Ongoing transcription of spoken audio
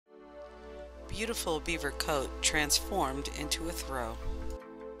beautiful beaver coat transformed into a throw.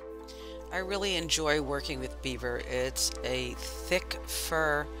 I really enjoy working with beaver. It's a thick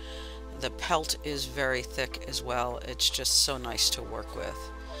fur. The pelt is very thick as well. It's just so nice to work with.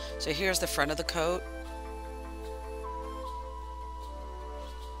 So here's the front of the coat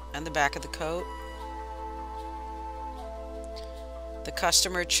and the back of the coat. The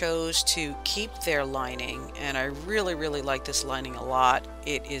customer chose to keep their lining, and I really like this lining a lot.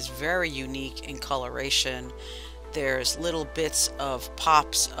 It is very unique in coloration. There's little bits of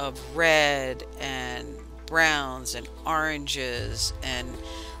pops of red and browns and oranges and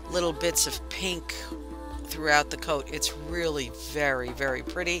little bits of pink throughout the coat. It's really very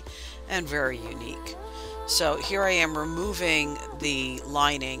pretty and very unique. So here I am removing the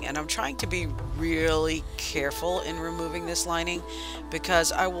lining, and I'm trying to be really careful in removing this lining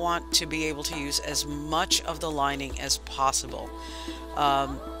because I want to be able to use as much of the lining as possible.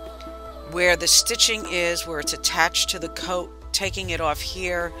 Where the stitching is, where it's attached to the coat, taking it off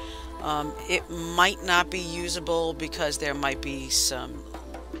here, it might not be usable because there might be some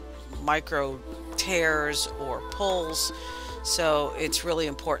micro tears or pulls. So it's really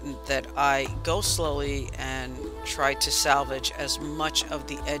important that I go slowly and try to salvage as much of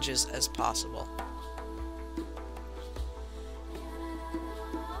the edges as possible.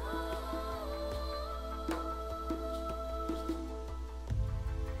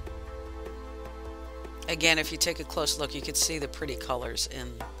 Again, if you take a close look, you can see the pretty colors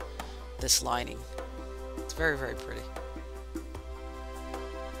in this lining. It's very pretty.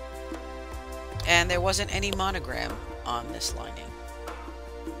 And there wasn't any monogram on this lining.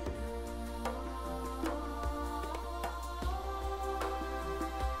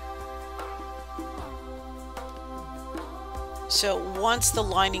 So once the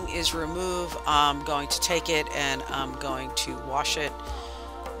lining is removed, I'm going to take it and I'm going to wash it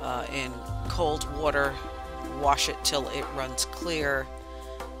in cold water. Wash it till it runs clear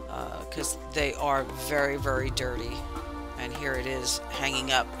because they are very dirty. And here it is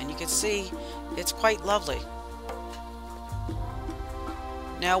hanging up, and you can see it's quite lovely.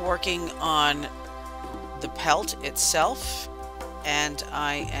 Now working on the pelt itself, and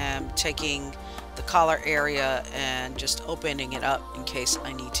I am taking the collar area and just opening it up in case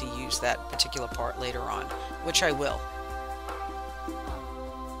I need to use that particular part later on, which I will.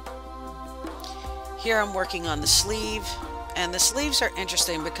 Here I'm working on the sleeve, and the sleeves are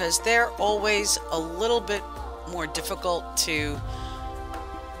interesting because they're always a little bit more difficult to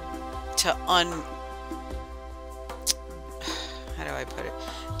how do I put it?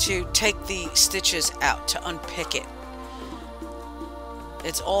 To take the stitches out, to unpick it.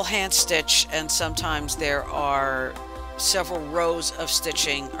 It's all hand stitch, and sometimes there are several rows of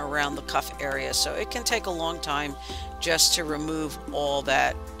stitching around the cuff area, so it can take a long time just to remove all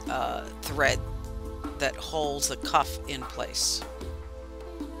that thread that holds the cuff in place.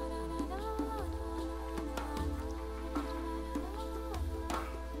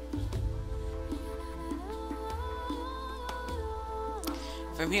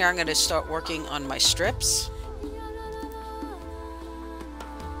 From here I'm going to start working on my strips,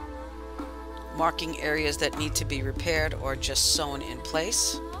 marking areas that need to be repaired or just sewn in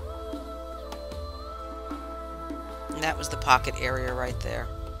place. And that was the pocket area right there.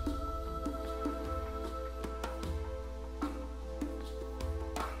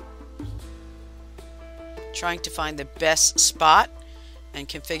 Trying to find the best spot and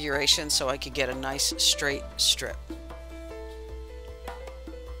configuration so I could get a nice straight strip.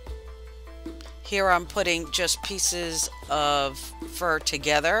 Here I'm putting just pieces of fur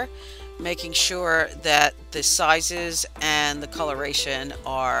together, making sure that the sizes and the coloration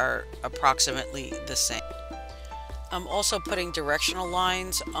are approximately the same. I'm also putting directional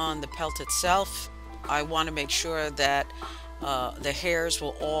lines on the pelt itself. I want to make sure that the hairs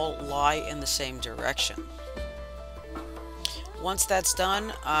will all lie in the same direction. Once that's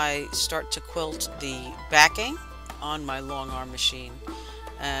done, I start to quilt the backing on my long arm machine.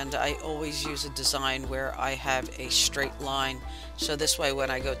 And I always use a design where I have a straight line, so this way when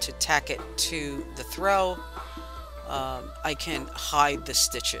I go to tack it to the throw, I can hide the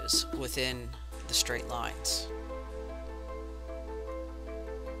stitches within the straight lines.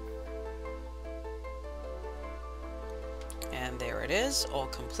 And there it is, all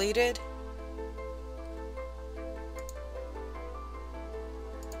completed.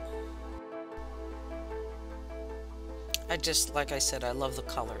 Like I said, I love the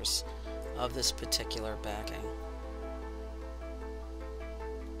colors of this particular backing.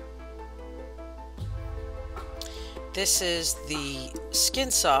 This is the skin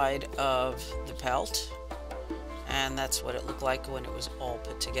side of the pelt, and that's what it looked like when it was all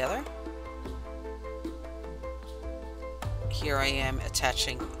put together. here I am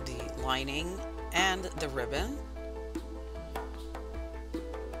attaching the lining and the ribbon.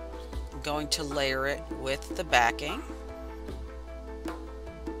 I'm going to layer it with the backing.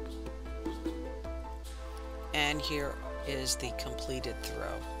 And here is the completed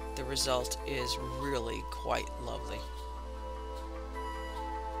throw. The result is really quite lovely.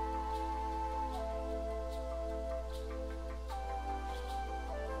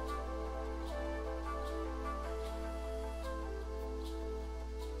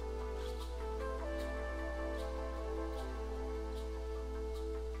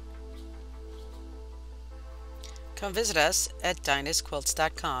 Come visit us at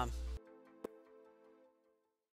dinahsquilts.com.